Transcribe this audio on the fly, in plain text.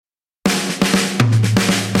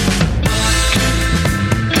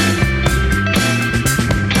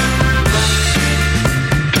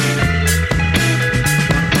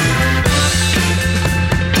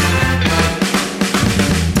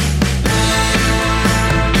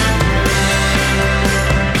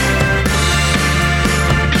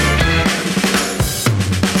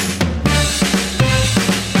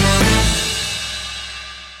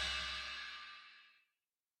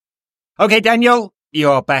Okay, Daniel,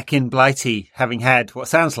 you're back in Blighty, having had what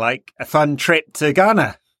sounds like a fun trip to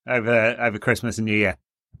Ghana over Christmas and New Year.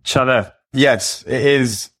 Chale. Yes, it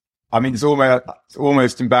is. I mean, it's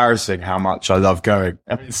almost embarrassing how much I love going.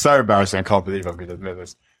 I mean, it's so embarrassing. I can't believe I'm going to admit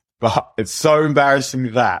this. But it's so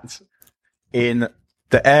embarrassing that in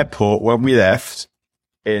the airport when we left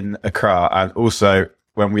in Accra and also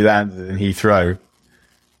when we landed in Heathrow,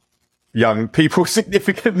 young people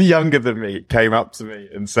significantly younger than me came up to me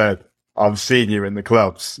and said, I've seen you in the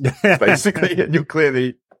clubs, basically, and you're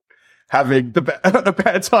clearly having a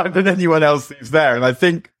better time than anyone else who's there. And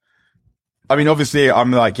I mean, obviously,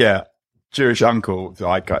 I'm like, yeah, Jewish uncle,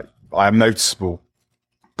 like, I am noticeable.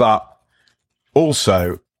 But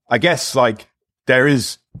also, I guess, like, there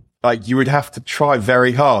is, like, you would have to try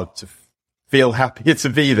very hard to feel happier to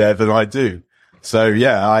be there than I do. So,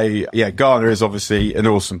 yeah, Ghana is obviously an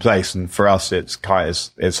awesome place. And for us,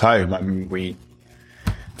 it's home. I mean,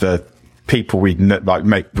 the people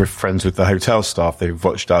we're friends with the hotel staff. They've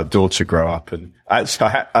watched our daughter grow up, and actually,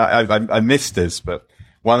 I missed this, but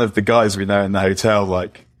one of the guys we know in the hotel,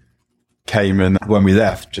 like, came and when we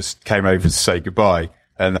left, just came over to say goodbye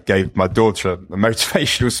and gave my daughter a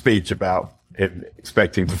motivational speech about him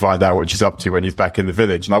expecting to find out what she's up to when he's back in the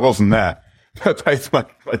village. And I wasn't there, but both my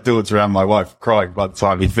daughter and my wife were crying by the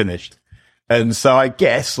time he finished. And so I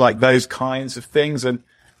guess like those kinds of things. And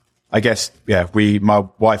I guess, yeah, my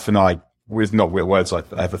wife and I, with not words I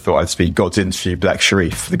ever thought I'd speak, got to interview Black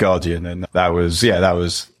Sharif for The Guardian. And that was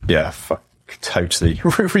totally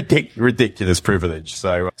ridiculous privilege.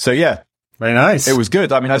 So yeah. Very nice. It was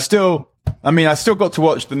good. I still got to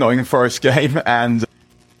watch the Nottingham Forest game and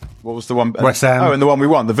what was the one? West Ham. Oh, and the one we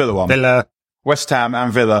won, the Villa one. Villa. West Ham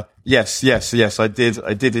and Villa. Yes. I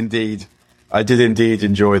did indeed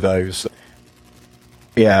enjoy those.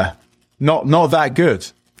 Yeah. Not that good,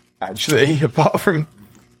 actually, apart from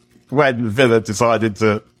when Villa decided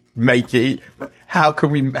to make it. How can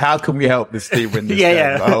we help this team win this game?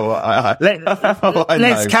 Yeah. Oh,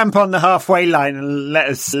 let's camp on the halfway line and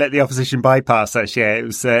let the opposition bypass us. Yeah, it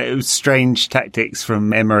was strange tactics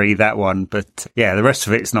from Emery, that one, but yeah, the rest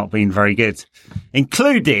of it's not been very good,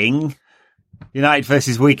 including United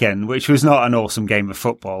versus Wigan, which was not an awesome game of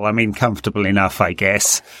football. I mean, comfortable enough, I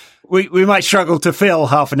guess. We might struggle to fill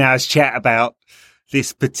half an hour's chat about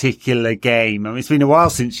this particular game. I mean, it's been a while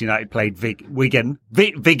since United played Wigan.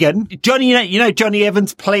 Johnny, Johnny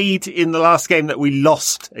Evans played in the last game that we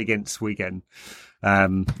lost against Wigan. I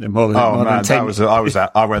went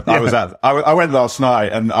last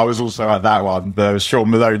night, and I was also at that one, the Sean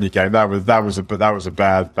Maloney game. That was a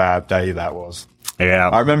bad day. That was. Yeah,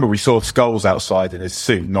 I remember we saw Scholes outside in his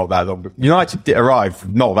suit not that long. United did arrive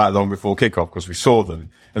not that long before kickoff because we saw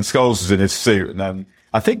them, and Scholes was in his suit, and then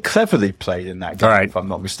I think Cleverly played in that game, right, if I'm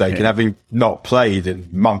not mistaken, having not played in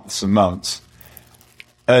months and months.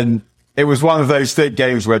 And it was one of those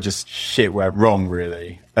games where just shit went wrong,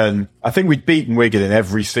 really. And I think we'd beaten Wigan in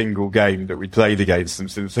every single game that we played against them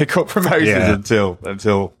since they got promoted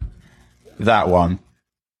until that one.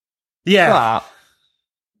 Yeah.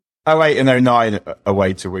 But 08 and 09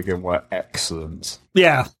 away to Wigan were excellent.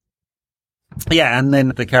 Yeah. Yeah, and then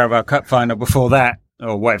the Carabao Cup final before that,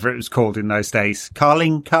 or whatever it was called in those days.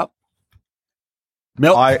 Carling Cup?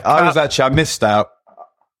 Milk I missed out.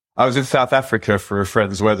 I was in South Africa for a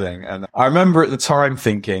friend's wedding, and I remember at the time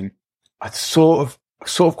thinking, I'd sort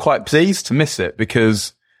of quite pleased to miss it,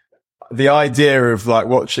 because the idea of like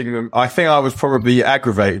watching them, I think I was probably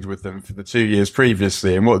aggravated with them for the 2 years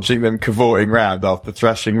previously, and watching them cavorting round after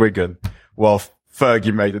thrashing Wigan while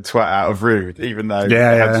Fergie made a twat out of Rude, even though it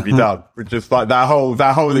had to be done. Just like that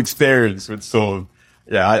whole experience would sort of,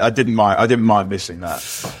 I didn't mind missing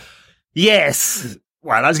that. Yes.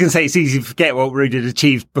 Well, I was going to say it's easy to forget what Rude had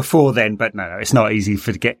achieved before then, but no, it's not easy to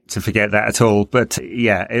forget that at all. But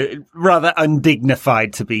yeah, rather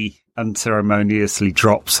undignified to be unceremoniously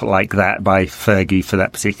dropped like that by Fergie for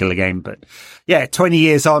that particular game. But yeah, 20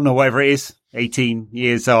 years on, or whatever it is, 18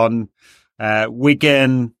 years on,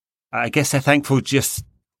 Wigan, I guess they're thankful to just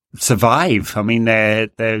survive. I mean, there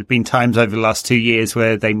have been times over the last 2 years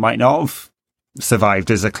where they might not have survived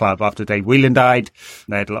as a club after Dave Whelan died.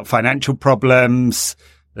 They had a lot of financial problems.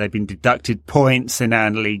 They've been deducted points. They're now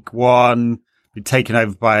in League One, been taken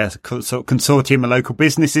over by a sort of consortium of local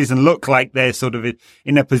businesses, and look like they're sort of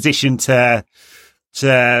in a position to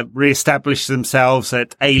re-establish themselves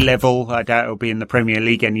at A level. I doubt it'll be in the Premier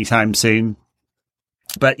League anytime soon.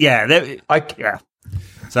 But yeah,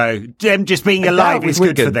 so them just being alive is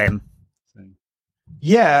good for them.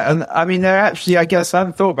 Yeah, and I mean, they're actually, I guess I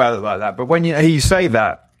haven't thought about it like that, but when you say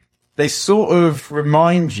that, they sort of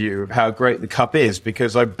remind you of how great the Cup is,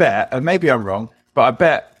 because I bet, and maybe I'm wrong, but I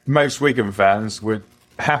bet most Wigan fans would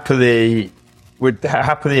happily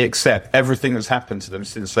accept everything that's happened to them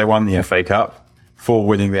since they won the FA Cup for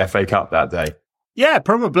winning the FA Cup that day. Yeah,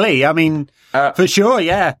 probably. I mean, for sure,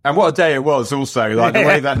 yeah. And what a day it was also. Like, the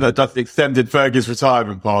way that extended Fergie's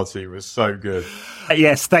retirement party was so good.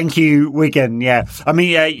 Yes, thank you, Wigan, yeah. I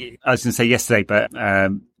mean, I was going to say yesterday, but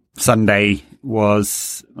Monday. It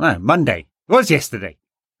was yesterday.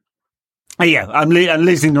 Yeah, I'm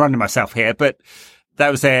losing the run of myself here, but that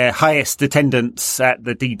was their highest attendance at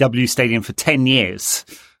the DW Stadium for 10 years,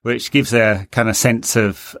 which gives a kind of sense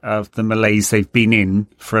of the malaise they've been in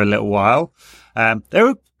for a little while. They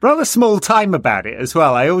were rather small time about it as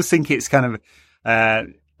well. I always think it's kind of,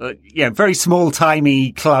 very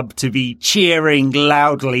small-timey club to be cheering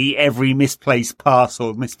loudly every misplaced pass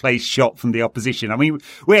or misplaced shot from the opposition. I mean,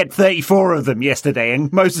 we had 34 of them yesterday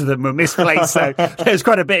and most of them were misplaced, so there's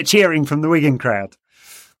quite a bit of cheering from the Wigan crowd.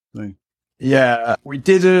 Yeah, we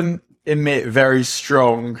didn't emit very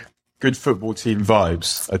strong, good football team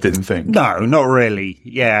vibes, I didn't think. No, not really.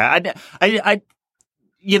 Yeah, I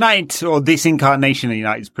United, or this incarnation of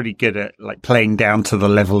United, is pretty good at like playing down to the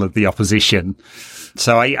level of the opposition.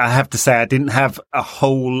 So I have to say I didn't have a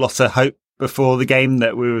whole lot of hope before the game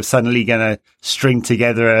that we were suddenly going to string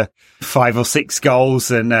together 5 or 6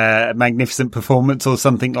 goals and a magnificent performance or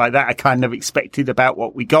something like that. I kind of expected about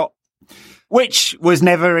what we got, which was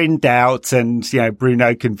never in doubt. And,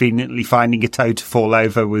 Bruno conveniently finding a toe to fall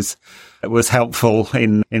over was helpful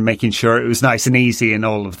in making sure it was nice and easy and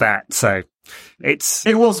all of that. So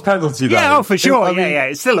it was a penalty though. Yeah, for sure.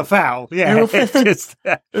 It's still a foul. Yeah.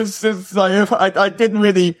 It's just like, I didn't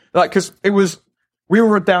really because we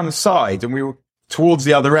were down the side and we were towards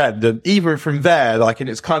the other end. And even from there, and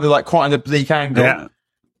it's kind of like quite an oblique angle. Yeah.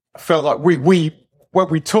 I felt like when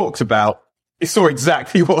we talked about, it saw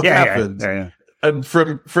exactly what happened. Yeah. And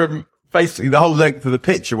from basically the whole length of the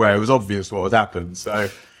picture where it was obvious what had happened. So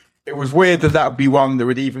it was weird that would be one that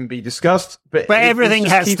would even be discussed. But everything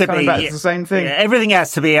has to be. Back the same thing. Yeah, everything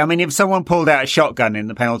has to be. I mean, if someone pulled out a shotgun in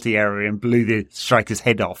the penalty area and blew the striker's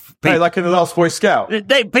head off. Like in the Last Boy Scout.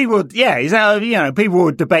 People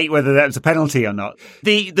would debate whether that was a penalty or not.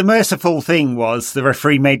 The merciful thing was the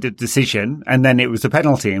referee made the decision and then it was a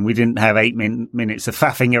penalty and we didn't have 8 minutes of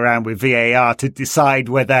faffing around with VAR to decide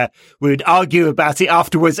whether we would argue about it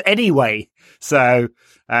afterwards anyway. So,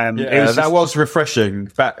 that was refreshing.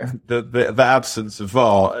 The absence of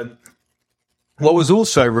VAR. And what was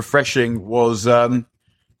also refreshing was a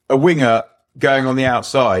winger going on the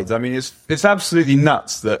outside. I mean, it's absolutely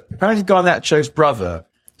nuts that apparently Garnacho's brother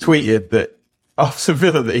tweeted that after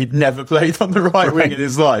Villa that he'd never played on the right wing in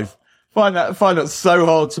his life. Find that so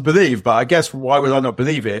hard to believe, but I guess why would I not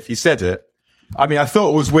believe it if he said it? I mean, I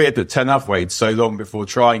thought it was weird that Ten Hag waited so long before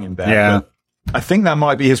trying him there. Yeah. But I think that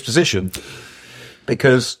might be his position.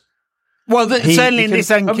 Because certainly in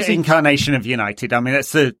this incarnation of United, I mean,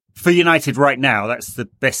 for United right now, that's the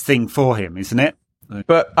best thing for him, isn't it?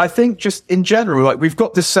 But I think just in general, we've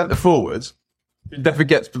got this centre forward who never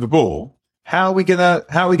gets to the ball. How are we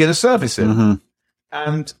gonna service him? Mm-hmm.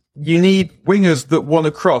 And you need wingers that want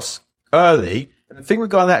to cross early. And the thing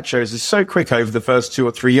with Garnacho is he's so quick over the first 2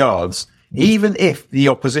 or 3 yards. Even if the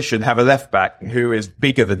opposition have a left back who is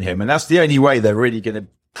bigger than him, and that's the only way they're really going to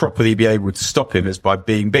properly be able to stop him is by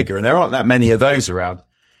being bigger. And there aren't that many of those around.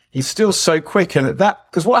 He's still so quick. And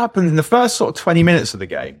because what happened in the first sort of 20 minutes of the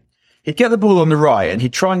game, he'd get the ball on the right and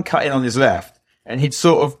he'd try and cut in on his left and he'd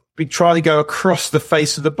sort of be trying to go across the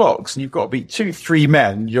face of the box. And you've got to beat 2-3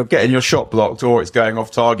 men. You're getting your shot blocked or it's going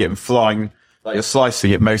off target and flying, like you're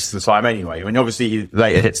slicing it most of the time anyway. I mean, obviously he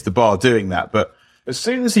later hits the bar doing that, but as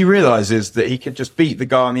soon as he realizes that he can just beat the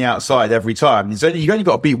guy on the outside every time, you've only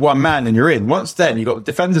got to beat one man and you're in. Once then, you've got the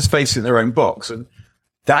defenders facing their own box. And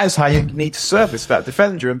that is how you need to service that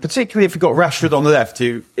defender. And particularly if you've got Rashford on the left,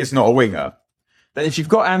 who is not a winger. Then if you've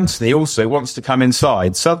got Anthony also wants to come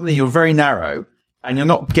inside, suddenly you're very narrow and you're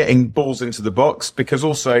not getting balls into the box because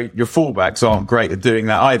also your fullbacks aren't great at doing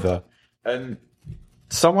that either. And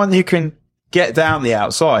someone who can get down the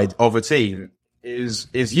outside of a team is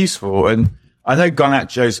useful. And I know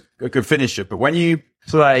Garnacho's a good finisher, but when you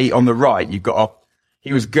play on the right, when you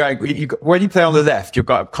play on the left, you've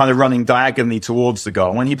got kind of running diagonally towards the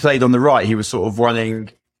goal. When he played on the right, he was sort of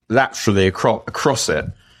running laterally across it.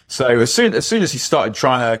 So as soon as he started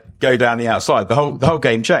trying to go down the outside, the whole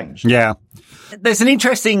game changed. Yeah. There's an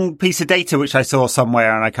interesting piece of data which I saw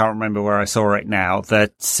somewhere, and I can't remember where I saw it now,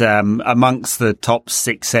 that amongst the top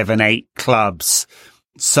 6, 7, 8 clubs,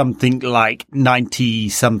 something like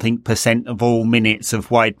 90-something% of all minutes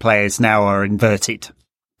of wide players now are inverted.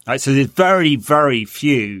 Right, so there's very, very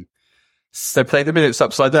few So play the minutes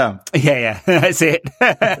upside down. Yeah, that's it.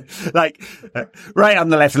 Like right on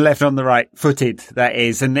the left and left on the right, footed. That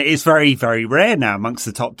is, and it is very, very rare now amongst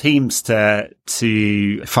the top teams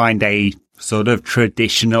to find a sort of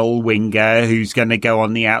traditional winger who's going to go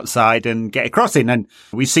on the outside and get a cross in. And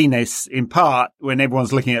we've seen this in part when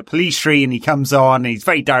everyone's looking at Pelistri and he comes on, and he's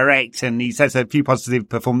very direct and he says a few positive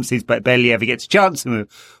performances, but barely ever gets a chance. And we're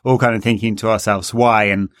all kind of thinking to ourselves, why?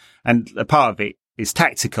 And a part of it is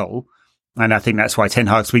tactical. And I think that's why Ten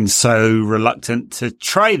Hag's been so reluctant to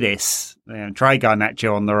try this, try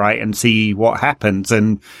Garnacho on the right and see what happens.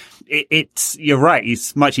 And it's, you're right.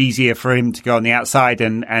 It's much easier for him to go on the outside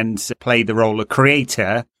and play the role of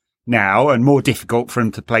creator now, and more difficult for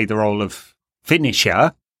him to play the role of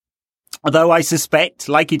finisher. Although I suspect,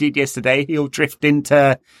 like he did yesterday, he'll drift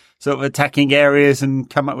into sort of attacking areas and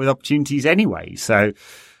come up with opportunities anyway. So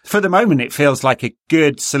for the moment, it feels like a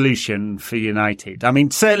good solution for United. I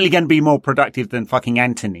mean, certainly going to be more productive than fucking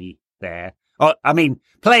Anthony there. Oh, I mean,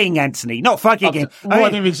 playing Anthony, not fucking him.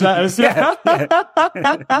 What image that is.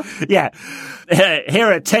 Yeah.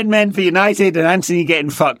 Here are 10 men for United and Anthony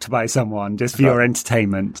getting fucked by someone just for your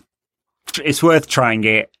entertainment. It's worth trying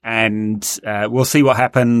it, and we'll see what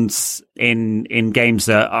happens in games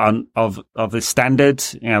that aren't of the standard.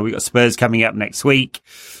 You know, we've got Spurs coming up next week.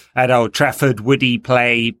 At Old Trafford, would he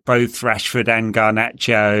play both Rashford and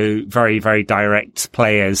Garnacho, very, very direct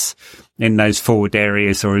players in those forward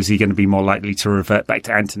areas, or is he going to be more likely to revert back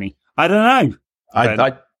to Anthony? I don't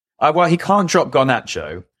know. Well, he can't drop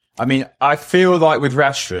Garnacho. I mean, I feel like with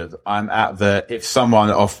Rashford, I'm at if someone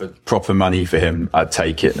offered proper money for him, I'd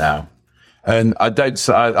take it now. And I don't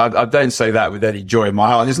say that with any joy in my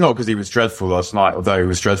heart. And it's not because he was dreadful last night, although he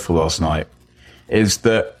was dreadful last night. Is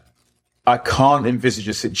that I can't envisage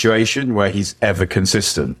a situation where he's ever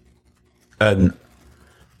consistent. And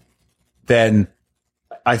then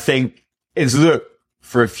I think it's looked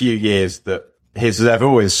for a few years that his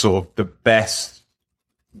level is sort of the best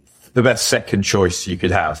second choice you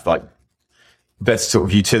could have, like best sort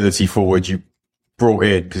of utility forward you brought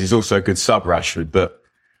in, because he's also a good sub Rashford. But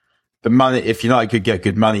the money, if United could get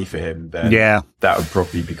good money for him, then that would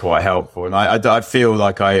probably be quite helpful. And I feel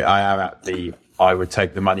like I would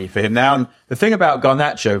take the money for him now. And the thing about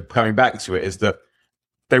Garnacho, coming back to it, is that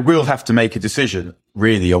they will have to make a decision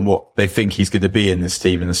really on what they think he's going to be in this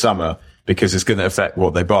team in the summer, because it's going to affect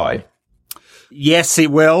what they buy. Yes, it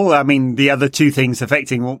will. I mean, the other two things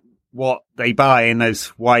affecting what they buy in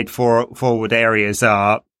those wide forward areas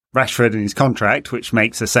are Rashford and his contract, which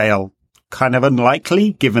makes a sale kind of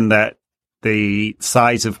unlikely, given that the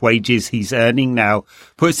size of wages he's earning now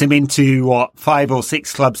puts him into 5 or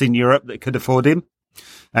 6 clubs in Europe that could afford him.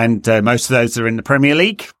 And most of those are in the Premier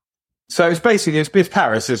League. So it's basically, it's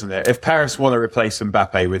Paris, isn't it? If Paris want to replace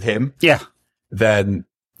Mbappe with him, then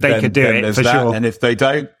they could do it for sure. And if they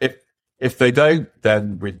don't,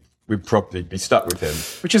 then we'd probably be stuck with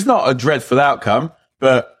him, which is not a dreadful outcome.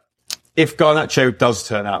 But if Garnacho does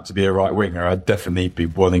turn out to be a right winger, I'd definitely be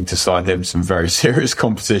wanting to sign him some very serious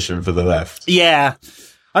competition for the left. Yeah.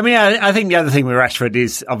 I mean, I think the other thing with Rashford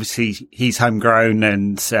is obviously he's homegrown,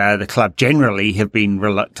 and the club generally have been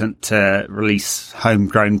reluctant to release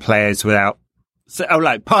homegrown players without.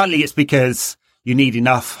 Partly it's because you need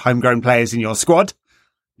enough homegrown players in your squad,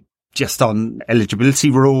 just on eligibility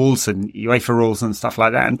rules and UEFA rules and stuff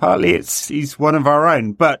like that. And partly he's one of our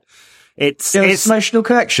own, but it's emotional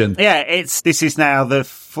connection. Yeah, this is now the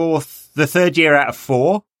third year out of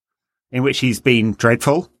 4 in which he's been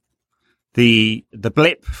dreadful. The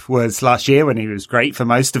blip was last year when he was great for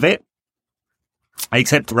most of it,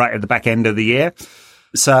 except right at the back end of the year.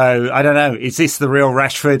 So I don't know. Is this the real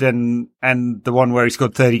Rashford and the one where he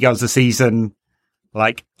scored 30 goals a season,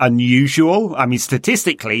 like, unusual? I mean,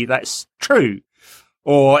 statistically, that's true.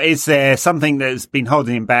 Or is there something that's been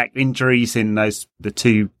holding him back, injuries in the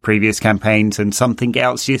 2 previous campaigns, and something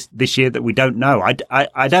else this year that we don't know?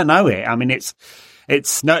 I don't know it. I mean,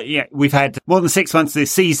 it's not, we've had more than 6 months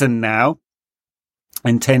this season now,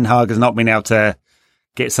 and Ten Hag has not been able to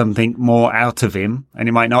get something more out of him. And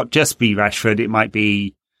it might not just be Rashford. It might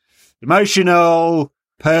be emotional,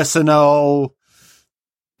 personal,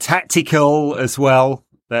 tactical as well.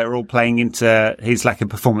 They're all playing into his lack of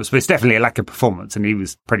performance, but it's definitely a lack of performance, and he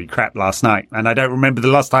was pretty crap last night. And I don't remember the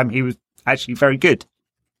last time he was actually very good.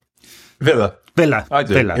 Villa. I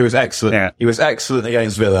do. Villa. He was excellent. Yeah. He was excellent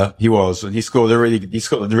against Villa. He was, and he scored a really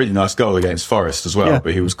nice goal against Forest as well. Yeah.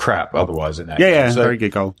 But he was crap otherwise in that game. Yeah, so very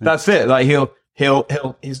good goal. Yeah. That's it. Like he'll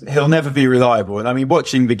never be reliable. And I mean,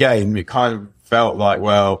 watching the game, it kind of felt like,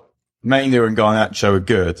 well, Mainu and Garnacho are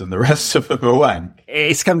good and the rest of them are wank.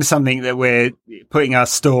 It's come to something that we're putting our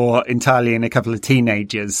store entirely in a couple of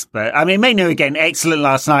teenagers. But I mean, Mainu again, excellent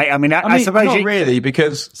last night. I mean, I suppose not really,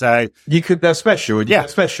 because you could, they're special and they're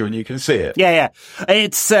special and you can see it. Yeah.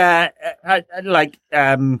 It's, there's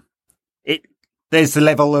the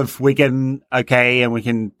level of Wigan, okay, and we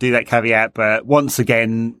can do that caveat, but once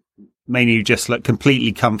again, Mainu just look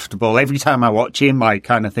completely comfortable. Every time I watch him, I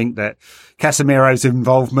kind of think that Casemiro's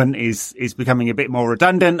involvement is becoming a bit more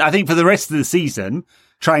redundant. I think for the rest of the season,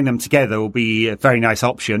 trying them together will be a very nice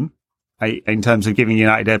option in terms of giving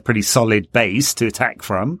United a pretty solid base to attack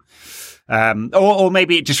from. Or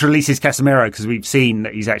maybe it just releases Casemiro, because we've seen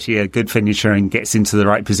that he's actually a good finisher and gets into the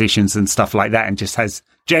right positions and stuff like that, and just has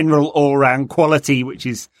general all-round quality, which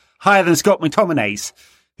is higher than Scott McTominay's,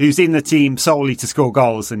 who's in the team solely to score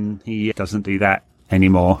goals, and he doesn't do that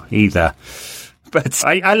anymore either. But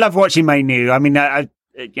I love watching Mainu. I mean,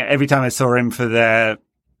 every time I saw him for the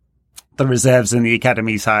reserves and the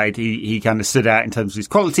academy side, he kind of stood out in terms of his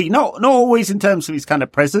quality. Not always in terms of his kind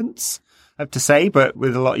of presence, I have to say, but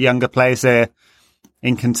with a lot of younger players, they're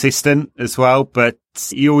inconsistent as well. But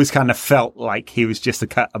he always kind of felt like he was just a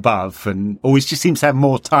cut above, and always just seems to have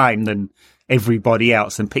more time than everybody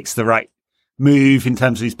else, and picks the right move in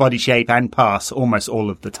terms of his body shape and pass almost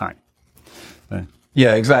all of the time. So.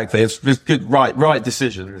 Yeah, exactly. It's just good, right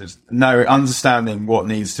decision. There's no understanding what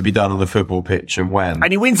needs to be done on the football pitch and when.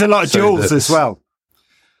 And he wins a lot of duels as well.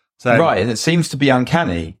 So. Right, and it seems to be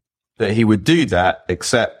uncanny that he would do that,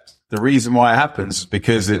 except the reason why it happens is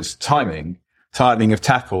because it's timing of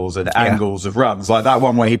tackles and angles of runs. Like that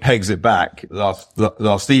one where he pegs it back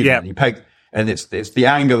last evening. Yeah. He pegged, and it's the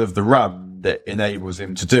angle of the run that enables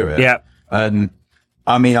him to do it. Yeah. And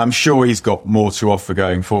I mean, I'm sure he's got more to offer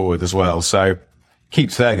going forward as well. So keep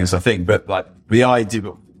saying this, I think, but like the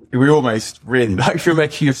idea, we almost really, like if you're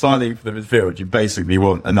making a signing for the midfield, you basically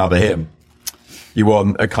want another him. You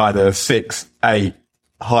want a kind of 6-8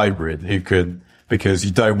 hybrid who can, because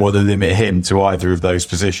you don't want to limit him to either of those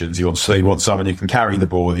positions. You want someone who can carry the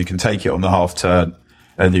ball, who can take it on the half turn,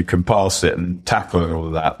 and you can pass it and tackle and all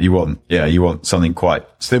of that. You want something quite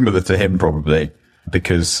similar to him probably,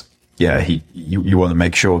 because you want to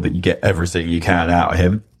make sure that you get everything you can out of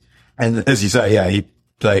him. And as you say, he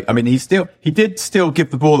played, I mean, he did still give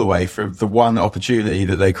the ball away from the one opportunity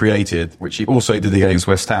that they created, which he also did against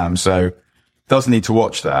West Ham. So does need to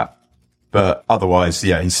watch that. But otherwise, he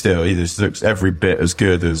just looks every bit as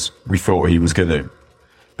good as we thought he was going to.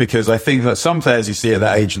 Because I think that some players you see at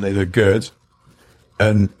that age and they look good.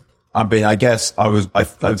 And I mean, I guess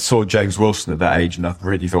I saw James Wilson at that age and I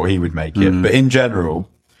really thought he would make it. But in general,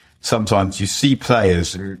 sometimes you see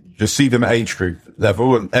players and you just see them at age group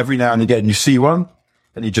level, and every now and again you see one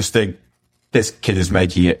and you just think, this kid is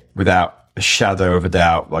making it without a shadow of a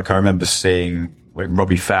doubt. Like I remember seeing when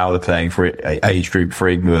Robbie Fowler playing for age group for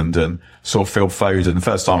England, and saw Phil Foden. The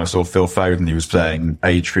first time I saw Phil Foden, he was playing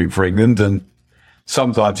age group for England. And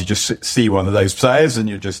sometimes you just see one of those players and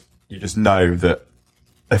you just know that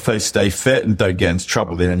if they stay fit and don't get into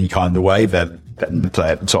trouble in any kind of way, then they play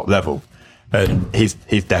at the top level. And he's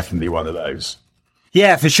definitely one of those.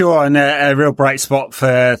 Yeah, for sure. And a real bright spot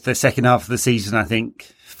for the second half of the season, I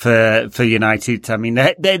think, for United. I mean,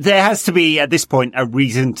 there has to be at this point a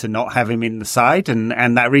reason to not have him in the side.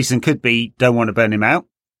 And that reason could be don't want to burn him out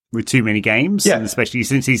with too many games. Yeah. And especially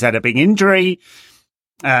since he's had a big injury.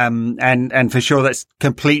 And for sure that's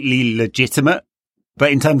completely legitimate.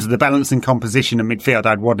 But in terms of the balance and composition of midfield,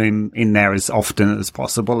 I'd want him in there as often as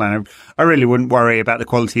possible. And I really wouldn't worry about the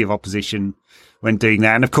quality of opposition when doing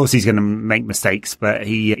that. And of course, he's going to make mistakes, but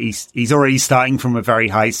he's already starting from a very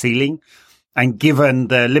high ceiling. And given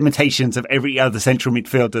the limitations of every other central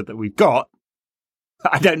midfielder that we've got,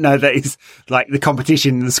 I don't know that it's like the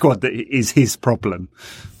competition in the squad that is his problem.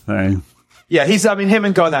 So. Yeah, him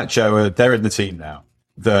and Garnacho, they're in the team now.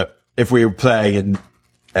 That if we were playing in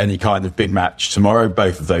any kind of big match tomorrow,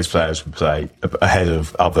 both of those players would play ahead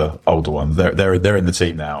of other older ones. They're in the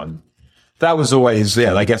team now, and that was always,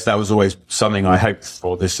 I guess that was always something I hoped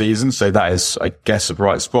for this season. So that is, I guess, a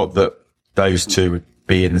bright spot that those two would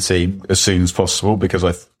be in the team as soon as possible, because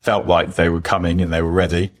I felt like they were coming and they were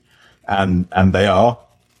ready, and they are.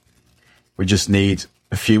 We just need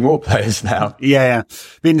a few more players now. Yeah.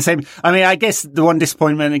 Being the same. I mean, I guess the one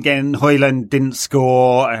disappointment again, Højlund didn't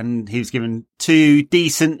score and he was given 2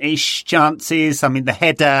 decent-ish chances. I mean, the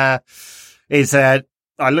header is I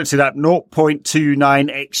looked it up,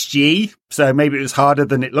 0.29 XG. So maybe it was harder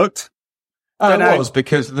than it looked. Oh, it was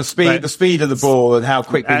because of the speed of the ball and how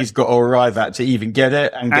quickly he's got to arrive at to even get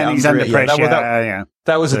it and get he's under under it. pressure.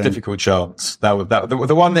 That was a difficult chance.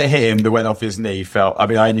 The one that hit him that went off his knee felt. I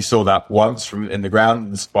mean, I only saw that once from in the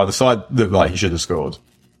ground. By the side, looked like he should have scored.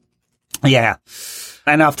 Yeah.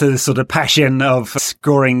 And after the sort of passion of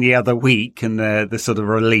scoring the other week and the sort of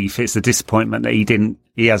relief, it's a disappointment that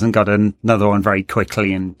he hasn't got another one very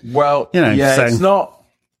quickly. And it's not.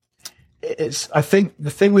 I think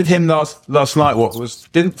the thing with him last night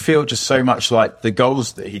didn't feel just so much like the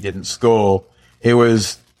goals that he didn't score. It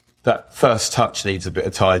was that first touch needs a bit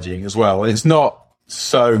of tidying as well. It's not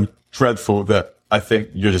so dreadful that I think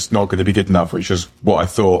you're just not going to be good enough, which is what I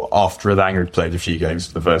thought after Langer had played a few games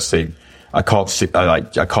for the first team. I can't see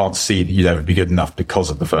that you don't be good enough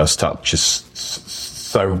because of the first touch. Just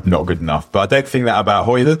so not good enough. But I don't think that about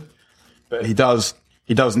Højlund. But he does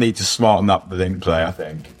need to smarten up the link play, I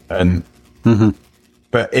think. And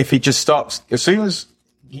but if he just starts, as soon as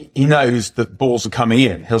he knows that balls are coming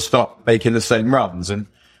in, he'll start making the same runs. And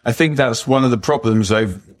I think that's one of the problems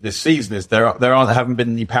over this season is haven't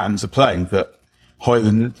been any patterns of playing that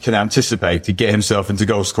Højlund can anticipate to get himself into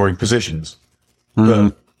goal scoring positions.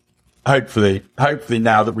 But hopefully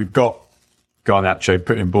now that we've got Garnacho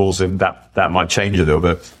putting balls in, that might change a little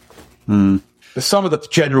bit. But some of the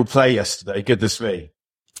general play yesterday, goodness me.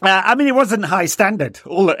 I mean, it wasn't high standard,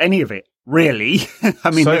 any of it, really. I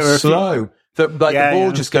mean, so slow. The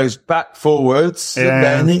ball just goes back forwards, and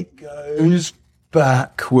then it goes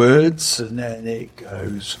backwards, and then it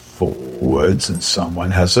goes forwards, and someone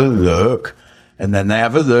has a look, and then they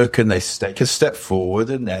have a look, and they take a step forward,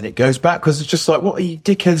 and then it goes backwards. It's just like, what are you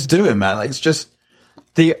dickheads doing, man? Like, it's just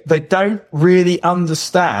they don't really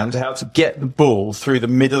understand how to get the ball through the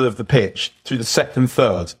middle of the pitch, through the second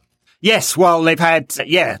third. Yes, well, they've had,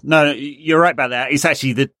 you're right about that. It's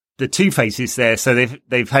actually the two faces there. So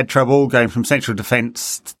they've had trouble going from central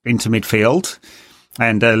defence into midfield.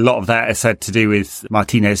 And a lot of that has had to do with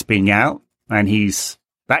Martinez being out. And he's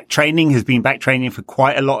has been back training for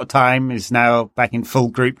quite a lot of time, is now back in full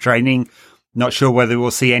group training. Not sure whether we'll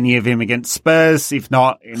see any of him against Spurs. If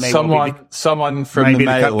not, it may someone from the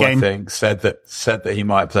Mail, I think, said that he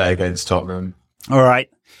might play against Tottenham. All right.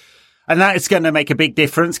 And that is going to make a big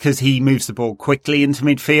difference because he moves the ball quickly into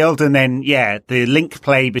midfield. And then, the link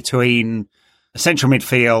play between central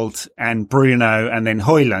midfield and Bruno and then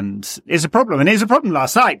Højlund is a problem. And it was a problem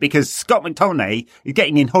last night because Scott McTominay is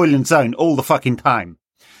getting in Højlund's zone all the fucking time.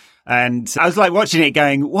 And I was like watching it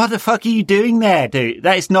going, what the fuck are you doing there, dude?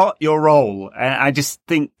 That is not your role. And I just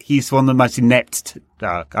think he's one of the most inept.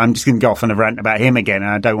 I'm just going to go off on a rant about him again.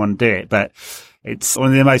 And I don't want to do it, but it's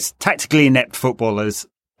one of the most tactically inept footballers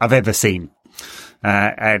I've ever seen.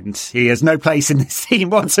 And he has no place in this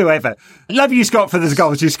team whatsoever. Love you, Scott, for the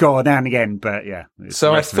goals you score now and again, but yeah.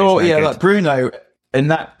 So I thought, like Bruno, in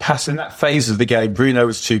that phase of the game, Bruno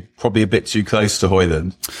was probably a bit too close to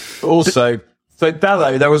Højlund. Also, so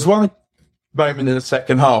Dalot, there was one moment in the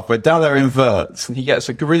second half where Dalot inverts and he gets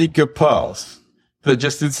a really good pass. But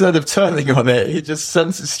just instead of turning on it, he just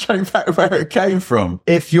sends it straight back where it came from.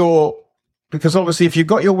 Because obviously if you've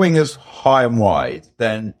got your wingers high and wide,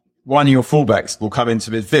 then one of your fullbacks will come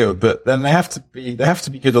into midfield, but then they have to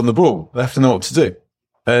be good on the ball. They have to know what to do.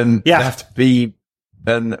 And they have to be,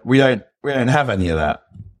 and we don't have any of that.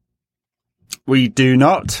 We do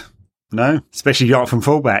not. No, especially not from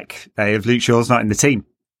fullback. If Luke Shaw's not in the team.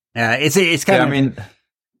 It's kind of, I mean,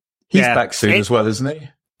 he's back soon as well, isn't he?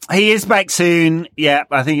 He is back soon. Yeah,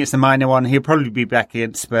 I think it's a minor one. He'll probably be back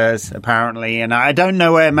against Spurs, apparently. And I don't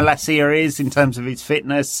know where Malacia is in terms of his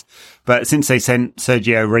fitness, but since they sent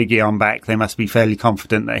Sergio Reguilon back, they must be fairly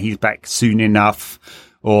confident that he's back soon enough,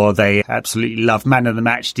 or they absolutely love man of the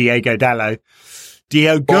match, Diogo Dalot.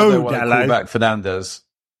 Back Fernandes.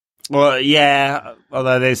 Well, yeah,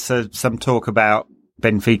 although there's some talk about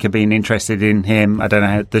Benfica being interested in him. I don't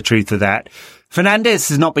know the truth of that. Fernandes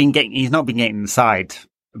he's not been getting the side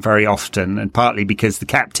very often, and partly because the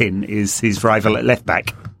captain is his rival at left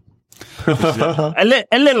back. a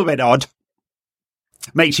little bit odd.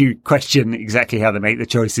 Makes you question exactly how they make the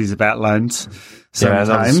choices about loans. Sometimes.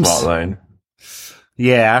 Yeah, that's a smart loan.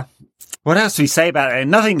 Yeah. What else do we say about it?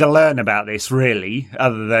 Nothing to learn about this, really,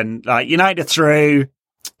 other than like United through.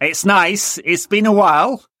 It's nice. It's been a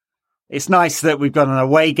while. It's nice that we've got an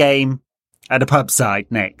away game at a pub side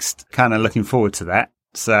next. Kind of looking forward to that.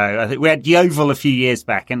 So I think we had Yeovil a few years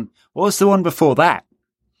back, and what was the one before that?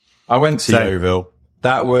 I went to Yeovil.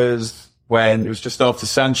 That was when it was just after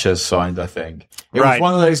Sanchez signed, I think. It was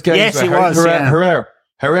one of those games where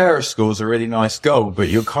Herrera scores a really nice goal, but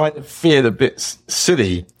you kind of feel a bit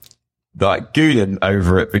silly, like gooning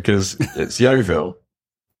over it because it's Yeovil.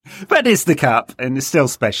 But it's the cup, and it's still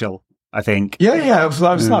special, I think. Yeah. It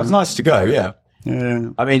was nice to go. Yeah.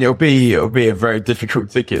 I mean, it'll be a very difficult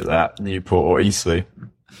ticket, that Newport or Eastleigh.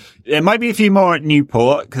 There might be a few more at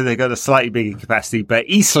Newport because they've got a slightly bigger capacity, but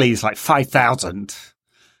Eastleigh is like 5,000.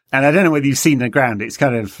 And I don't know whether you've seen the ground. It's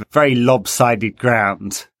kind of very lopsided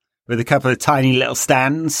ground with a couple of tiny little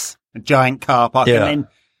stands, a giant car park, and then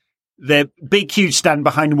the big, huge stand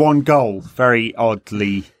behind one goal. Very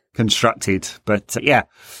oddly constructed. But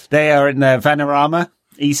they are in the Vanarama,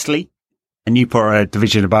 Eastleigh, and Newport are a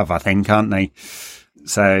division above, I think, aren't they?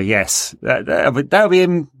 So, yes, that'll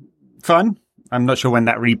be fun. I'm not sure when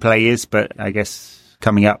that replay is, but I guess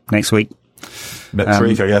coming up next week. Next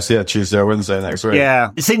week, I guess, Tuesday or Wednesday next week.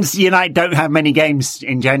 Yeah. Since United don't have many games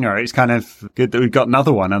in January, it's kind of good that we've got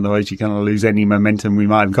another one. Otherwise, you kind of lose any momentum we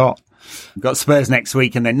might have got. We've got Spurs next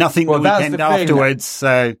week and then nothing the weekend afterwards.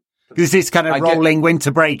 So, because it's kind of rolling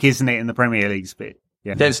winter break, isn't it, in the Premier League's bit?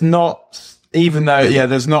 Yeah. There's not, even though,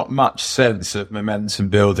 there's not much sense of momentum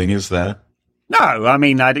building, is there? No, I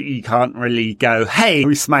mean, you can't really go, hey,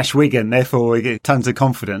 we smash Wigan, therefore we get tons of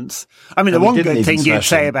confidence. I mean, the one good thing you'd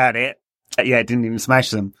say about it, it didn't even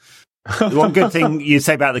smash them. The one good thing you'd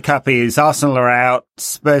say about the Cup is Arsenal are out,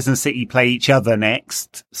 Spurs and City play each other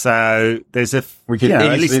next. So there's we could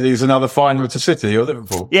easily lose another final to City or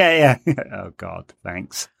Liverpool. Yeah. Oh, God,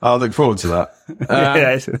 thanks. I'll look forward to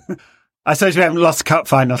that. I suppose we haven't lost a Cup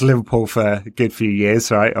final to Liverpool for a good few years,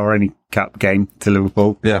 right? Or any Cup game to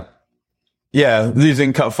Liverpool. Yeah,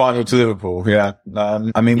 losing cup final to Liverpool. Yeah.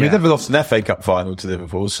 I mean, we've never lost an FA Cup final to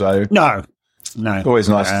Liverpool, so. No. Always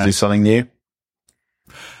nice to do something new.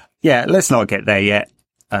 Yeah, let's not get there yet.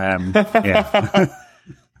 I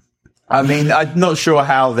mean, I'm not sure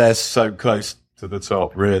how they're so close to the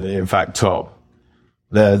top, really. In fact, top.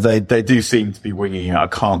 They do seem to be winging it. I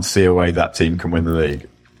can't see a way that team can win the league.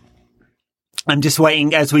 I'm just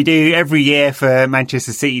waiting, as we do every year, for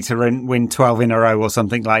Manchester City to win 12 in a row or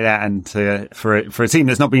something like that. And for a team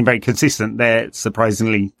that's not been very consistent, they're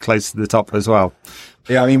surprisingly close to the top as well.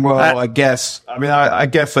 Yeah, I mean, I guess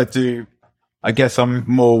I do. I guess I'm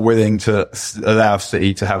more willing to allow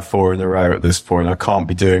City to have 4 in a row at this point. I can't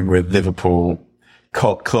be doing with Liverpool,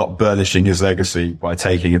 Klopp burnishing his legacy by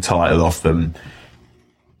taking a title off them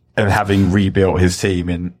and having rebuilt his team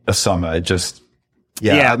in a summer.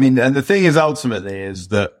 I mean, and the thing is, ultimately, is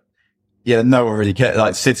that, no one really cares.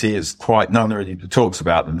 Like City, no one really talks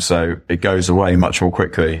about them, so it goes away much more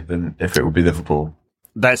quickly than if it would be Liverpool.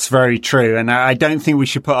 That's very true, and I don't think we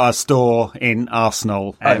should put our store in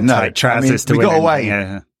Arsenal and tight trousers to win. We got away.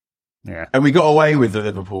 Yeah. And we got away with the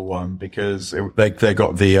Liverpool one because they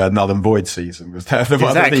got the null and void season. Was the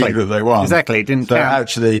league that they won. Exactly, it didn't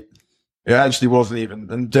count. It actually wasn't even,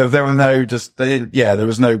 and there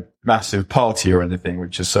was no massive party or anything,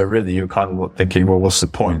 which is so really you're kind of thinking, well, what's the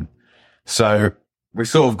point? So we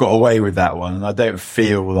sort of got away with that one, and I don't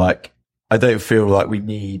feel like we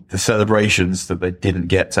need the celebrations that they didn't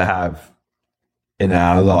get to have in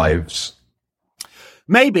our lives.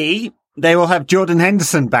 Maybe they will have Jordan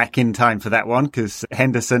Henderson back in time for that one, because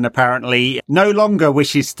Henderson apparently no longer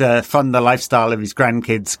wishes to fund the lifestyle of his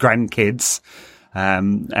grandkids,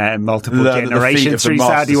 multiple generations through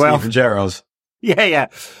Saudi wealth. Yeah.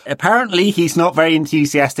 Apparently, he's not very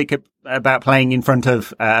enthusiastic about playing in front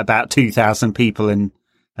of about 2,000 people, and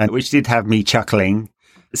which did have me chuckling.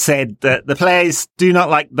 Said that the players do not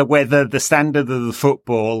like the weather, the standard of the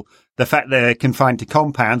football, the fact they're confined to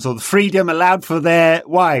compounds, or the freedom allowed for their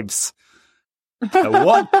wives.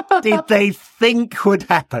 What did they think would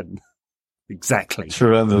happen? Exactly.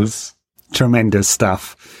 Tremendous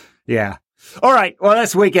stuff. Yeah. All right. Well,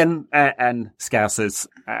 that's Wigan and Scousers.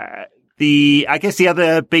 I guess the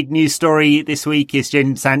other big news story this week is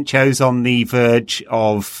Jadon Sancho's on the verge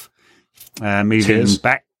of moving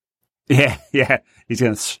back. Yeah. He's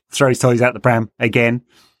going to throw his toys out the pram again.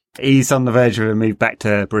 He's on the verge of a move back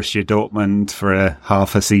to Borussia Dortmund for a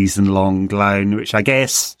half a season long loan, which I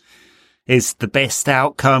guess is the best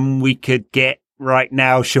outcome we could get right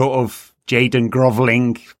now, short of Jadon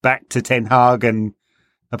grovelling back to Ten Hag and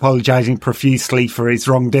apologising profusely for his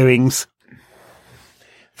wrongdoings.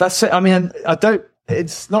 That's it. I mean,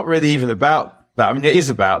 it's not really even about that. I mean, it is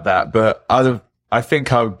about that, but I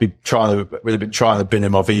think I would have been trying to bin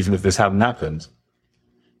him off even if this hadn't happened.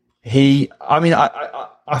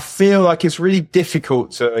 I feel like it's really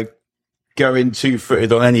difficult to go in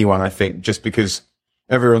two-footed on anyone, I think, just because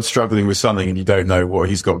everyone's struggling with something and you don't know what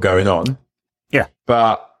he's got going on. Yeah.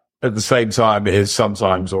 But at the same time, it is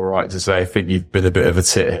sometimes all right to say, I think you've been a bit of a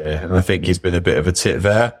tit here. And I think he's been a bit of a tit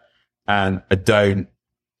there. And I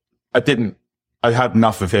I had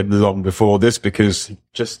enough of him long before this because he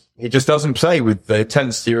just doesn't play with the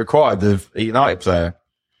intensity required of a United player.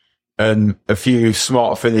 And a few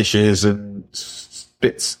smart finishes and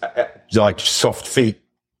bits like soft feet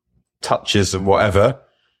touches and whatever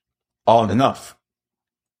aren't enough.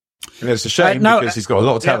 And it's a shame because he's got a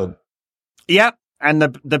lot of talent. Yeah. And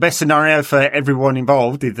the best scenario for everyone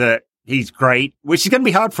involved is that he's great, which is going to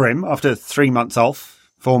be hard for him after 4 months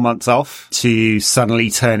off to suddenly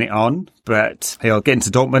turn it on. But he'll get into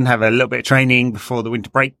Dortmund, have a little bit of training before the winter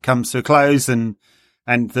break comes to a close. And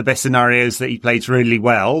the best scenario is that he plays really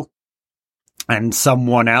well and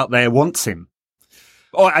someone out there wants him.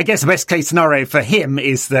 Or I guess the best case scenario for him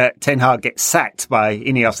is that Ten Hag gets sacked by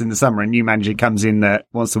Ineos in the summer and a new manager comes in that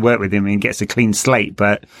wants to work with him and gets a clean slate.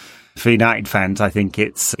 But for United fans, I think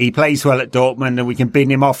he plays well at Dortmund and we can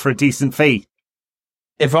bin him off for a decent fee.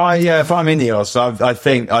 If I'm Ineos, I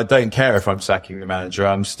think I don't care if I'm sacking the manager.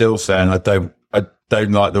 I'm still saying I don't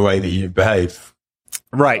like the way that you behave.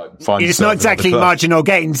 Right. It's not exactly marginal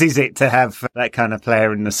gains, is it, to have that kind of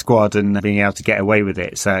player in the squad and being able to get away with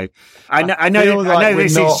it? So I know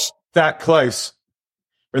this is that close.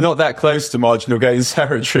 We're not that close to marginal gains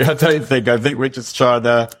territory. I think we're just trying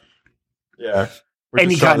to,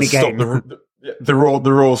 any kind of game. Stop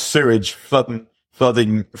the raw sewage flooding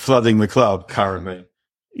the club currently.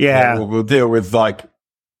 Yeah. We'll deal with like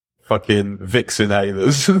fucking Vicks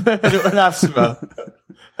inhalers and asthma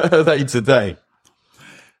day to day.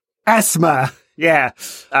 Asthma. Yeah.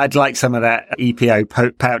 I'd like some of that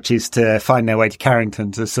EPO pouches to find their way to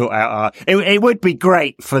Carrington to sort out it would be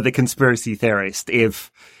great for the conspiracy theorist if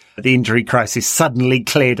the injury crisis suddenly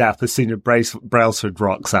cleared up as soon as Brailsford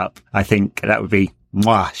rocks up. I think that would be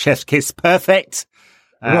chef's kiss perfect.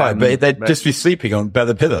 Right, but they'd just be sleeping on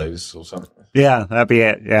better pillows or something. Yeah, that'd be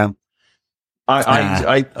it. Yeah.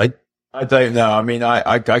 I don't know. I mean,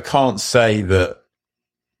 I can't say that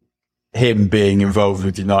him being involved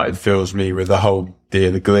with United fills me with a whole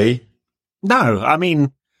deal of glee. No, I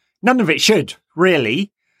mean, none of it should,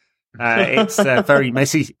 really. It's a very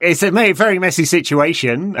messy, very messy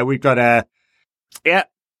situation. We've got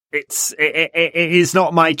it is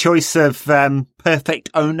not my choice of, perfect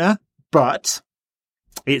owner, but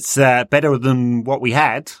it's, better than what we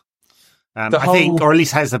had. I think, or at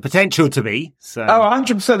least has the potential to be. So.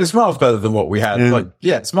 100% it's miles better than what we had.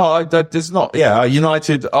 It's not, there's not,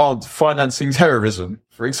 United aren't financing terrorism,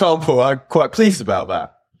 for example. I'm quite pleased about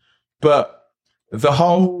that. But the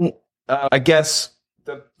whole, I guess,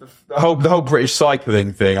 the whole British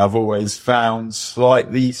cycling thing I've always found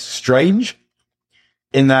slightly strange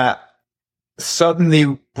in that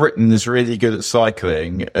suddenly Britain is really good at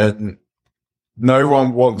cycling and no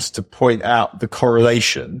one wants to point out the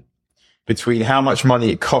correlation between how much money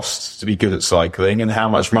it costs to be good at cycling and how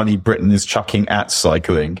much money Britain is chucking at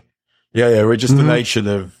cycling. Yeah, we're just a nation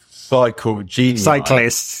of cycle genius.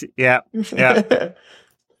 Cyclists, yeah.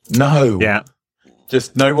 No. Yeah.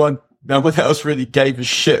 Just no one else really gave a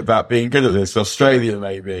shit about being good at this. Australia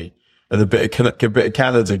maybe, and a bit of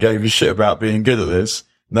Canada gave a shit about being good at this.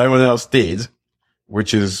 No one else did,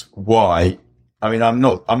 which is why, I mean, I'm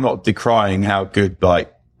not decrying how good,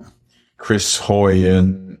 like, Chris Foy,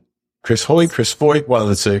 one of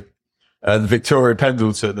the two, and Victoria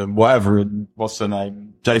Pendleton and whatever, and what's her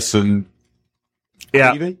name? Jason.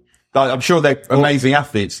 Yeah. Levy? I'm sure they're amazing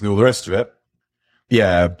athletes and all the rest of it.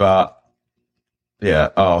 Yeah, but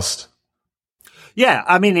asked. Yeah,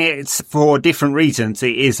 I mean, it's for different reasons.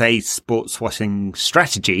 It is a sports washing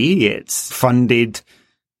strategy. It's funded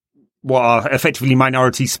what are effectively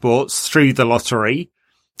minority sports through the lottery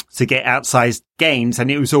to get outsized gains. And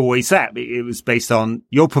it was always that. It was based on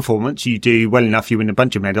your performance. You do well enough, you win a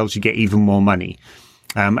bunch of medals, you get even more money.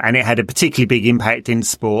 And it had a particularly big impact in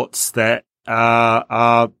sports that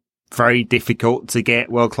are very difficult to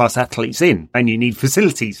get world-class athletes in. And you need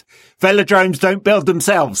facilities. Velodromes don't build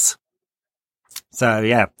themselves. So,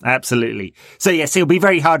 yeah, absolutely. So, yes, it'll be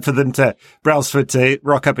very hard for them Brailsford to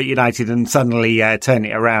rock up at United and suddenly turn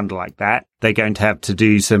it around like that. They're going to have to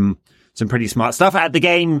do some pretty smart stuff. At the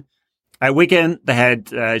game at Wigan, they had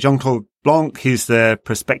Jean-Claude Blanc, who's the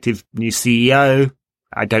prospective new CEO.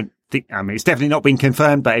 It's definitely not been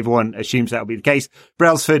confirmed, but everyone assumes that'll be the case.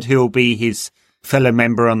 Brailsford, who will be his fellow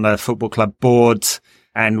member on the football club board,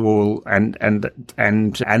 and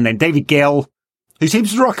then David Gill, who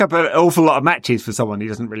seems to rock up an awful lot of matches for someone who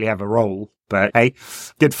doesn't really have a role, but hey,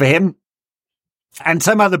 good for him. And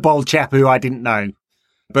some other bold chap who I didn't know,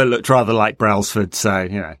 but looked rather like Brailsford, so,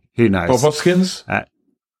 who knows? Bob Hoskins?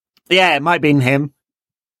 Yeah, it might have been him.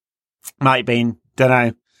 Might have been, don't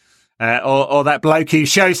know. Or that bloke who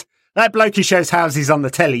shows houses on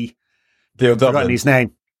the telly. Neil I've forgotten his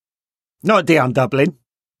name. Not Dion Dublin.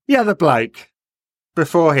 The other bloke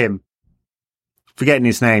before him. Forgetting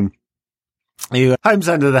his name. Homes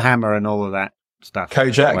Under the Hammer and all of that stuff.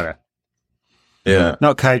 Kojak? Whatever. Yeah.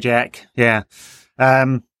 Not Kojak. Yeah.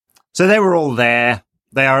 So they were all there.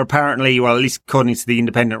 They are apparently, well, at least according to the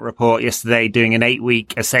Independent report yesterday, doing an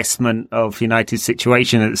 8-week assessment of United's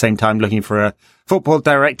situation, at the same time looking for a football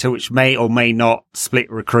director, which may or may not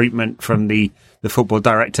split recruitment from the football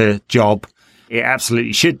director job. It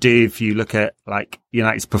absolutely should do if you look at like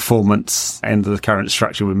United's performance and the current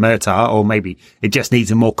structure with Murtagh, or maybe it just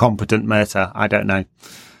needs a more competent Murtagh. I don't know.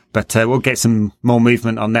 But we'll get some more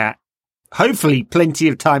movement on that. Hopefully plenty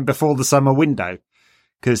of time before the summer window,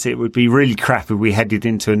 because it would be really crap if we headed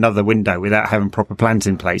into another window without having proper plans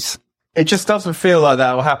in place. It just doesn't feel like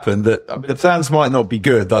that will happen. That the plans might not be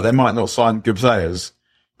good, like they might not sign good players,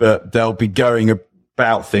 but they'll be going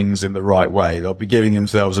about things in the right way. They'll be giving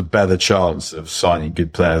themselves a better chance of signing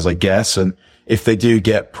good players, I guess. And if they do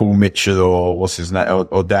get Paul Mitchell or what's his name,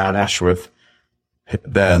 or Dan Ashworth,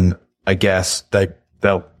 then I guess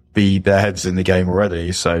they'll be their heads in the game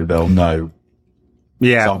already, so they'll know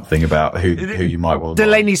something about who you might want to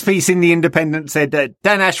Delaney's piece in The Independent said that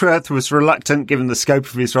Dan Ashworth was reluctant, given the scope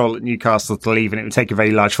of his role at Newcastle, to leave, and it would take a very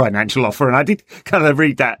large financial offer. And I did kind of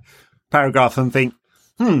read that paragraph and think,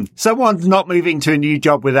 someone's not moving to a new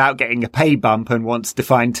job without getting a pay bump and wants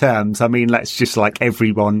defined terms. I mean, that's just like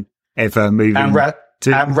everyone ever moving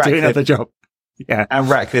to another job. Yeah. And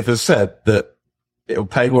Ratcliffe has said that it'll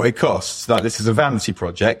pay what it costs. Like, this is a vanity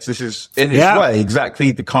project. This is, in its way,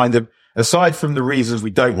 exactly the kind of, aside from the reasons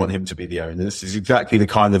we don't want him to be the owner, this is exactly the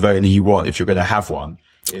kind of owner you want if you're going to have one,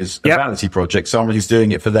 is a vanity project. Someone who's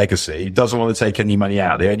doing it for legacy, doesn't want to take any money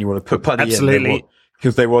out. They only want to put money in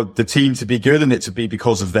because they want the team to be good and it to be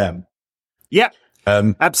because of them. Yeah.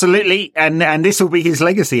 Absolutely. And this will be his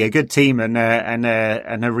legacy, a good team and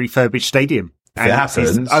a refurbished stadium. If it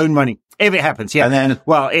happens. His own money. If it happens, yeah.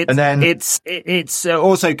 It's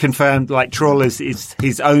also confirmed, like, Trawlers is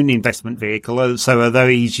his own investment vehicle. So although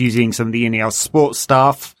he's using some of the Ineos sports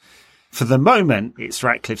staff, for the moment, it's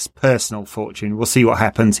Ratcliffe's personal fortune. We'll see what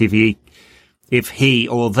happens if he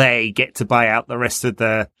or they get to buy out the rest of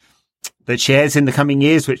the shares in the coming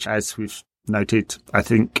years, which, as we've noted, I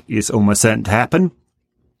think is almost certain to happen.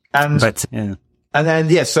 So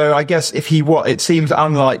I guess it seems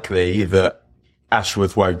unlikely that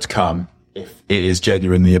Ashworth won't come if it is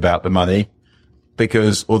genuinely about the money,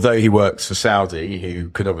 because although he works for Saudi, who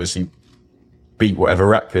could obviously beat whatever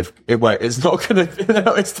Ratcliffe, it's not going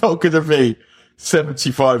to be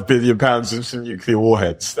 £75 billion of some nuclear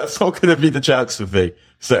warheads. That's not going to be the chance of me.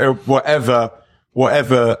 So whatever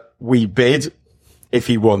we bid, if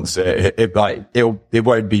he wants it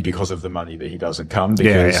won't be because of the money that he doesn't come,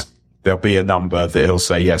 because there'll be a number that he'll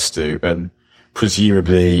say yes to, and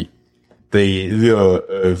presumably the lure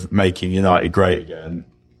of making United great again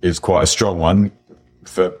is quite a strong one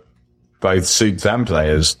for both suits and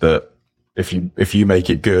players, that if you make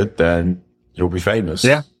it good, then you'll be famous.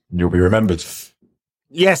 Yeah. You'll be remembered.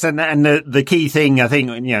 Yes. And the key thing, I think,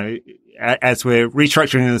 as we're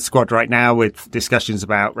restructuring the squad right now with discussions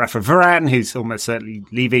about Rafa Varane, who's almost certainly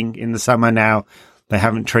leaving in the summer now, they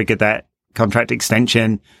haven't triggered that contract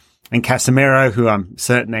extension, and Casemiro, who I'm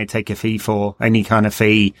certain they take a fee for, any kind of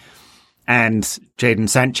fee, and Jadon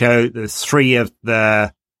Sancho, the 3 of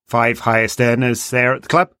the 5 highest earners there at the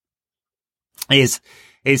club, is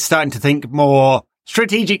starting to think more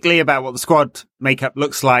strategically about what the squad makeup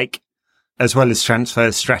looks like, as well as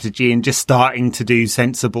transfer strategy, and just starting to do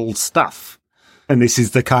sensible stuff. And this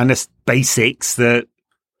is the kind of basics that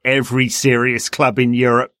every serious club in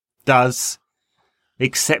Europe does,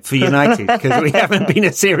 except for United, because we haven't been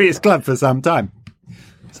a serious club for some time.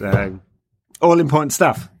 So, all important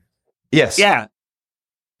stuff. Yes. Yeah.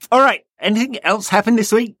 All right. Anything else happened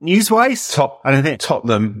this week, news-wise? I don't think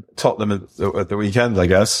Tottenham at the weekend, I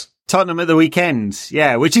guess. Tottenham at the weekend,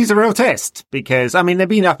 yeah, which is a real test, because, I mean, they've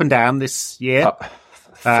been up and down this year,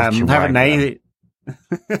 haven't they?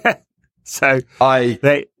 So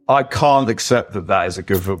I can't accept that is a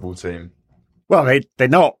good football team. Well, they're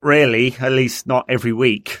not really, at least not every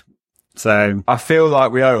week. So I feel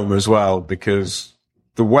like we owe them as well, because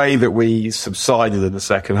the way that we subsided in the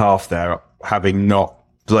second half there, having not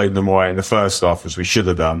blown them away in the first half as we should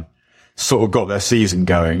have done, sort of got their season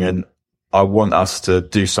going, and I want us to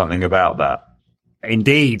do something about that.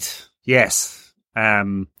 Indeed, yes.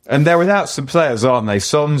 And they're without some players, aren't they?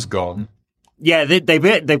 Son's gone. Yeah,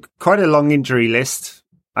 they've quite a long injury list.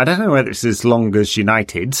 I don't know whether it's as long as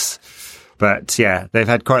United's, but yeah, they've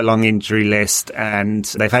had quite a long injury list, and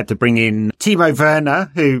they've had to bring in Timo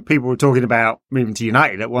Werner, who people were talking about moving to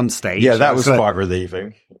United at one stage. Yeah, that was quite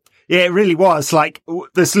relieving. Yeah, it really was. Like,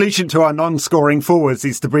 the solution to our non-scoring forwards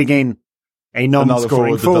is to bring in a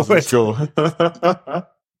non-scoring forward.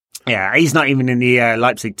 Yeah, he's not even in the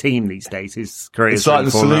Leipzig team these days. His career It's like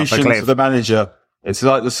the solution to the manager. It's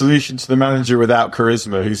like the solution to the manager without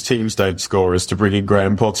charisma, whose teams don't score, is to bring in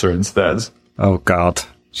Graham Potter instead. Oh God,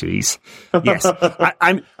 jeez. Yes,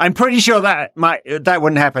 I'm pretty sure that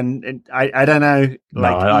wouldn't happen. I don't know.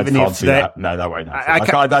 Like, I can't see that. No, that won't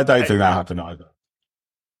happen. I don't think that'll happen either.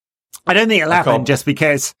 I don't think it'll happen just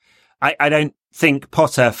because I don't think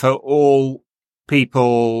Potter, for all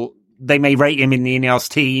people, they may rate him in the Ineos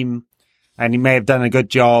team and he may have done a good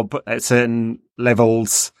job at certain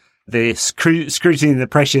levels. The scrutiny and the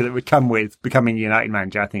pressure that would come with becoming United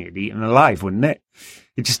manager, I think it'd eat him alive, wouldn't it?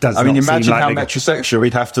 It just doesn't. I mean, imagine how metrosexual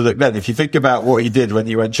he'd have to look then. If you think about what he did when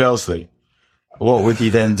he went Chelsea, what would he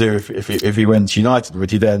then do if he went United? Would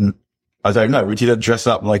he then, I don't know, would he then dress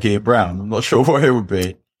up like Ian Brown? I'm not sure what it would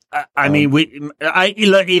be. I mean, look,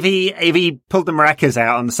 if he pulled the maracas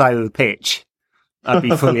out on the side of the pitch, I'd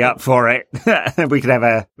be fully up for it. We could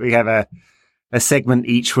have a segment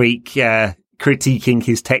each week, critiquing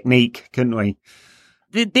his technique, couldn't we?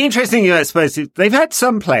 The interesting thing, I suppose, is they've had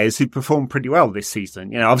some players who performed pretty well this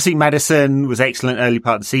season. You know, obviously Maddison was excellent early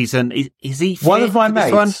part of the season. Is he fit? One of my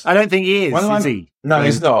mates? I don't think he is he? No,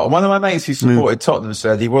 he's not. One of my mates who supported Tottenham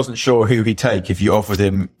said he wasn't sure who he'd take if you offered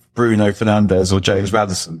him Bruno Fernandes or James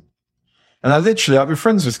Maddison. And I've been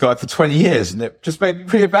friends with this guy for 20 years, and it just made me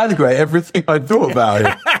reevaluate everything I thought about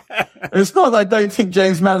him. It's not that I don't think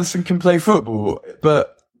James Maddison can play football,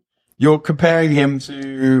 but you're comparing him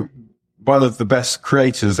to one of the best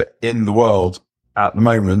creators in the world at the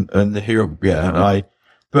moment. And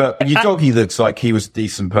but Udogie looks like he was a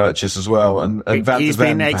decent purchase as well. And Van der Ven, he's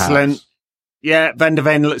been excellent. Perhaps. Yeah, Van der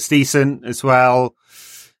Ven looks decent as well.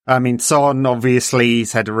 I mean, Son, obviously,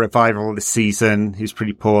 he's had a revival this season. He was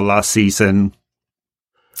pretty poor last season.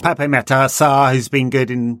 Pape Matar, who's been good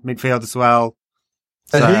in midfield as well.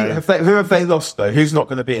 So, who have they lost, though? Who's not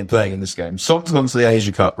going to be playing in this game? Son's gone to the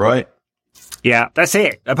Asia Cup, right? Yeah, that's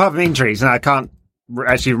it. Apart from injuries, and I can't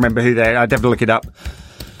actually remember who they are. I'd have to look it up.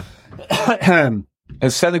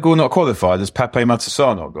 Has Senegal not qualified? Has Pape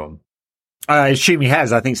Matar not gone? I assume he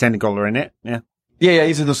has. I think Senegal are in it. Yeah. Yeah,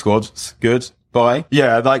 he's in the squad. It's good. Bye.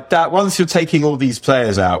 Yeah, like that. Once you're taking all these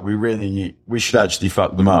players out, we should actually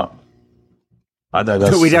fuck them up. I know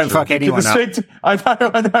that's. But we don't fuck anyone up. I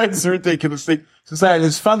know it's a ridiculous thing to say. And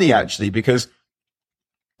it's funny actually because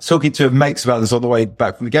talking to mates about this on the way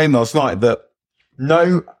back from the game last night, that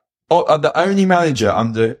the only manager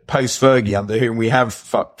under post Fergie under whom we have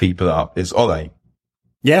fucked people up is Ole.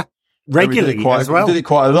 Yeah, regularly as well. We did it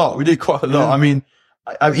quite a lot. Yeah. I mean,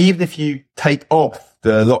 even if you take off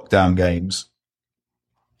the lockdown games,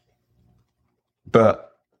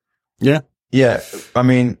 but yeah. I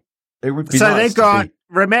mean, it would be. So nice they've got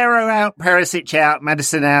Romero out, Perisic out,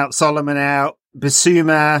 Maddison out, Solomon out,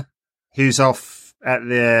 Bissouma, who's off at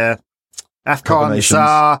the AFCON,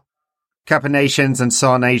 Sarr, Cup of Nations, and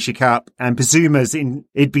Son Asia Cup, and Bissouma's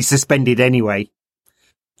it'd be suspended anyway.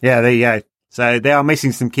 Yeah, there you go. So they are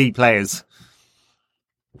missing some key players.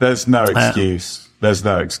 There's no excuse. There's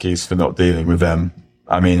no excuse for not dealing with them.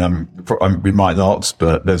 I mean, we might not,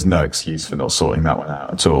 but there's no excuse for not sorting that one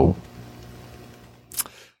out at all.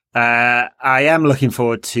 I am looking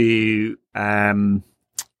forward to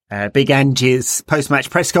Big Angie's post-match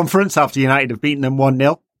press conference after United have beaten them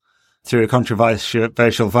 1-0 through a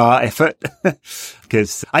controversial VAR effort.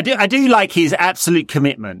 Because I do like his absolute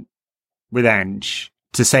commitment with Ange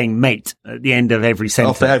to saying mate at the end of every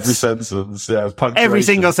sentence. After every sentence, yeah. Every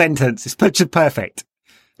single sentence. It's perfect.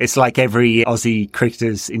 It's like every Aussie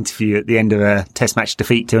cricketer's interview at the end of a test match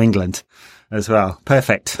defeat to England as well.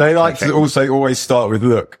 Perfect. They like to also always start with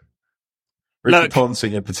look. Ricky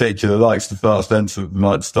Ponting in particular likes to start sentence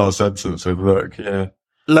with look, yeah.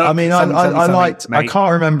 Look, I mean, I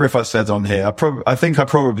can't remember if I said on here, I think I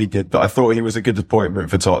probably did, but I thought he was a good appointment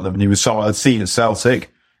for Tottenham, and he was someone I'd seen at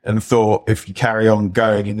Celtic and thought if you carry on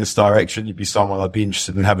going in this direction, you'd be someone I'd be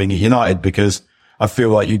interested in having at United, because I feel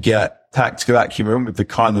like you get tactical acumen with the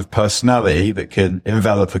kind of personality that can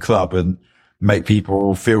envelop a club and make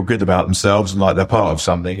people feel good about themselves and like they're part of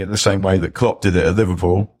something, in the same way that Klopp did it at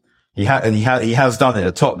Liverpool. He has done it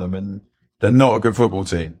at Tottenham, and they're not a good football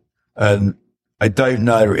team. And I don't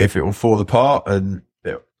know if it will fall apart and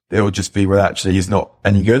it'll just be, well, actually he's not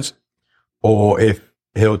any good, or if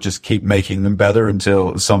he'll just keep making them better until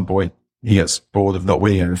at some point he gets bored of not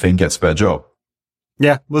winning anything, gets a better job.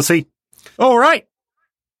 Yeah, we'll see. All right.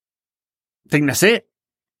 I think that's it.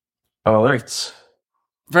 All right.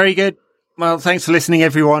 Very good. Well, thanks for listening,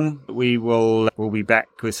 everyone. We'll be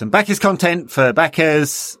back with some backers content for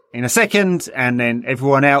backers in a second, and then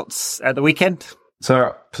everyone else at the weekend.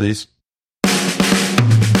 So, please.